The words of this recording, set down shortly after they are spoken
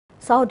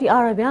Saudi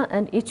Arabia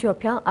and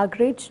Ethiopia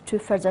agreed to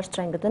further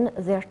strengthen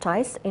their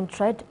ties in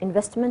trade,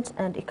 investment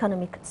and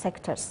economic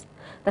sectors.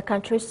 The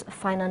country's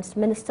finance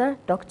minister,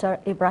 Dr.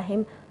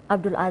 Ibrahim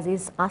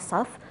Abdulaziz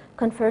Asaf,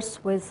 confers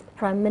with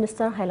Prime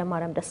Minister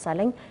Hailemariam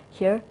Desalegn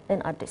here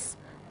in Addis.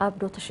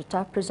 Abdo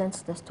Tashita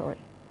presents the story.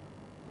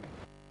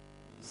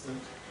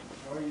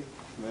 How are you?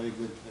 Very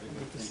good, very good.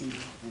 Good to see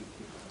you. Thank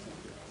you.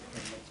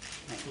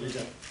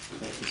 Pleasure.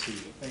 Nice to see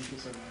you. Thank you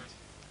so much.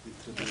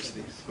 Introduce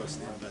the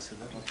first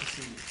ambassador. Good to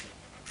see you.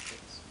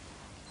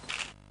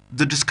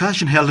 The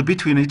discussion held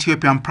between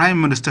Ethiopian Prime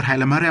Minister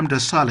Hailemariam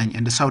Desalegn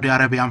and the Saudi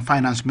Arabian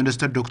Finance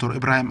Minister Dr.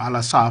 Ibrahim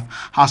Al-Asaf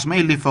has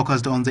mainly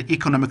focused on the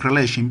economic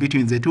relation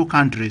between the two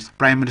countries.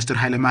 Prime Minister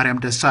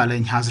Hailemariam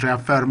Desalegn has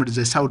reaffirmed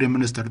the Saudi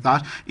minister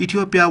that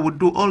Ethiopia would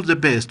do all the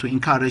best to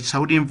encourage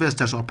Saudi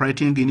investors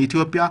operating in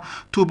Ethiopia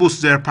to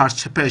boost their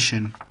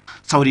participation.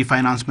 Saudi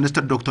Finance Minister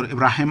Dr.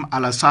 Ibrahim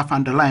Al-Asaf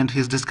underlined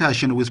his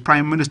discussion with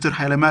Prime Minister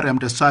Hailemariam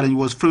Desalegn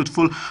was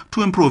fruitful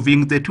to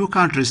improving the two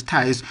countries'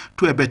 ties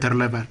to a better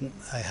level.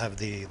 I have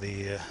the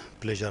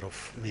pleasure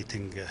of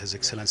meeting His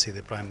Excellency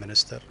the Prime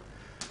Minister.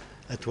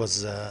 It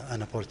was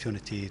an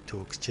opportunity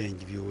to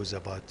exchange views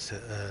about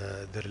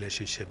the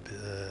relationship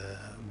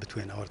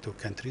between our two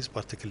countries,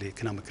 particularly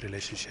economic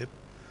relationship,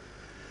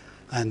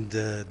 and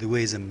the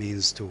ways and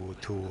means to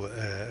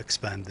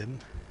expand them,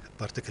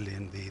 particularly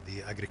in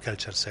the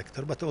agriculture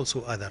sector, but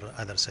also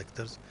other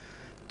sectors,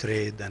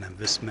 trade and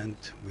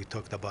investment. We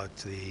talked about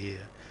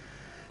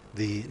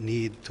the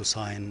need to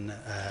sign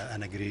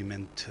an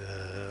agreement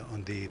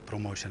on the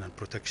promotion and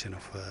protection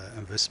of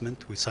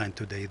investment. We signed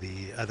today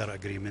the other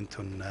agreement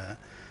on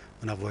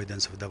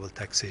avoidance of double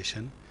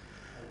taxation.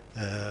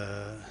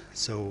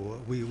 So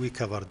we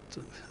covered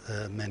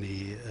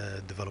many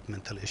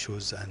developmental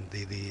issues and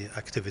the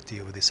activity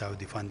of the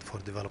Saudi Fund for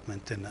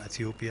Development in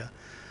Ethiopia,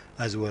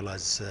 as well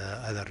as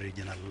other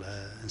regional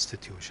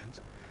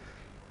institutions.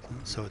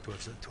 So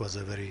it was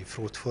a very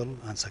fruitful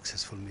and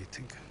successful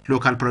meeting.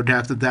 Local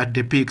products that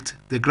depict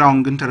the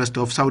growing interest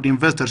of Saudi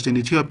investors in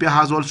Ethiopia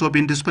has also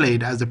been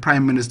displayed at the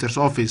Prime Minister's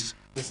office.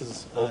 This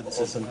is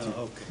awesome tea.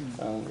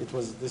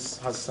 Okay. This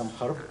has some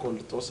herb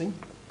called tosing,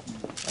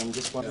 and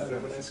this one.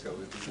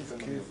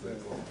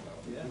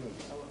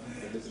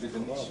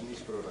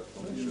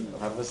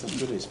 Harvested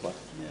today spot.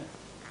 Yeah,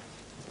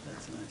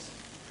 that's nice.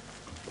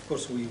 Of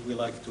course, we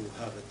like to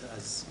have it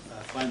as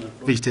a final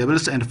product.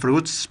 Vegetables and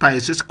fruits,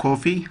 spices,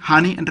 coffee,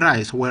 honey and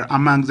rice were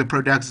among the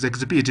products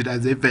exhibited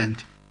at the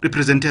event.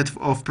 Representatives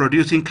of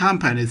producing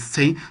companies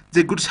say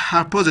the goods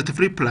have positive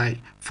reply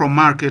from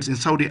markets in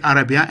Saudi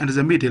Arabia and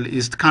the Middle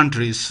East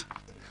countries.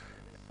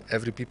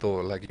 Every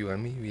people like you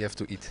and me, we have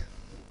to eat.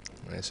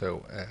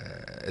 So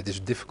it is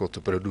difficult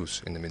to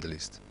produce in the Middle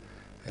East.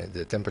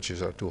 The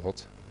temperatures are too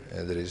hot.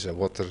 There is a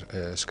water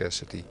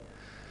scarcity.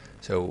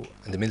 So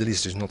the Middle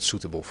East is not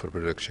suitable for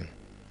production.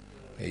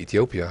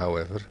 Ethiopia,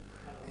 however,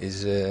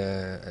 is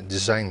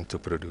designed to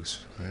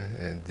produce.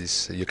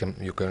 You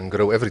can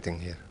grow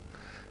everything here.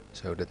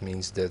 So that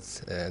means that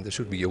there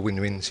should be a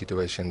win-win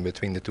situation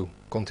between the two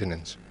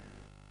continents.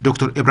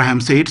 Dr.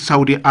 Ibrahim said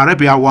Saudi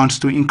Arabia wants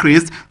to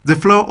increase the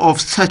flow of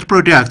such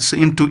products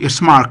into its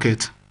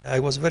market. I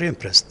was very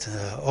impressed.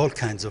 All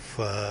kinds of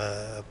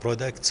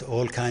products,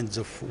 all kinds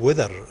of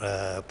weather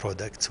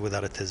products,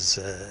 whether it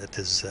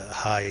is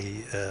high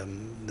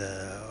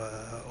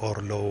or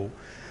low,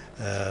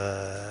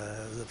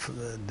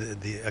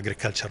 the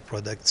agriculture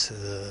products,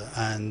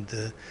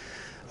 and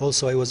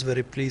also I was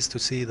very pleased to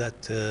see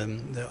that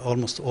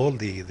almost all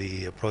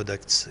the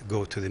products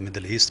go to the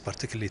Middle East,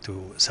 particularly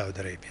to Saudi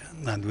Arabia,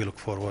 and we look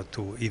forward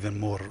to even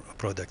more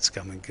products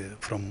coming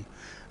from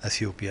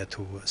Ethiopia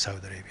to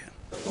Saudi Arabia.